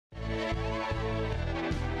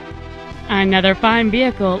Another fine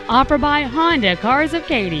vehicle offered by Honda Cars of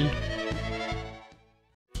Katy.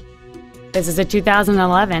 This is a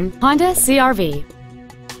 2011 Honda CR-V.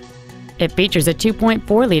 It features a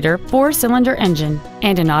 2.4-liter four-cylinder engine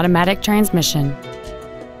and an automatic transmission.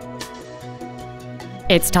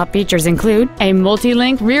 Its top features include a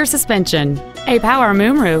multi-link rear suspension, a power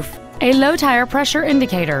moonroof, a low tire pressure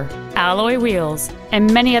indicator, alloy wheels,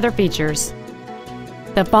 and many other features.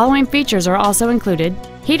 The following features are also included: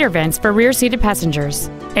 heater vents for rear-seated passengers,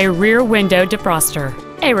 a rear window defroster,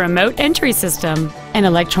 a remote entry system, an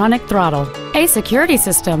electronic throttle, a security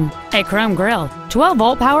system, a chrome grille,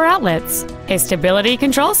 12-volt power outlets, a stability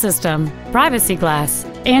control system, privacy glass,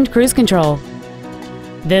 and cruise control.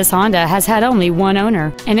 This Honda has had only one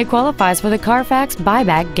owner, and it qualifies for the Car Fax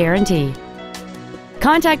buyback guarantee.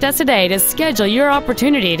 Contact us today to schedule your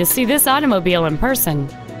opportunity to see this automobile in person.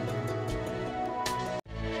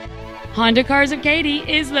 Honda Cars of Katy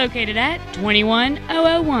is located at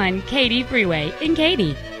 21001 Katy Freeway in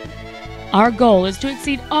Katy. Our goal is to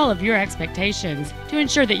exceed all of your expectations to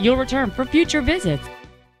ensure that you'll return for future visits.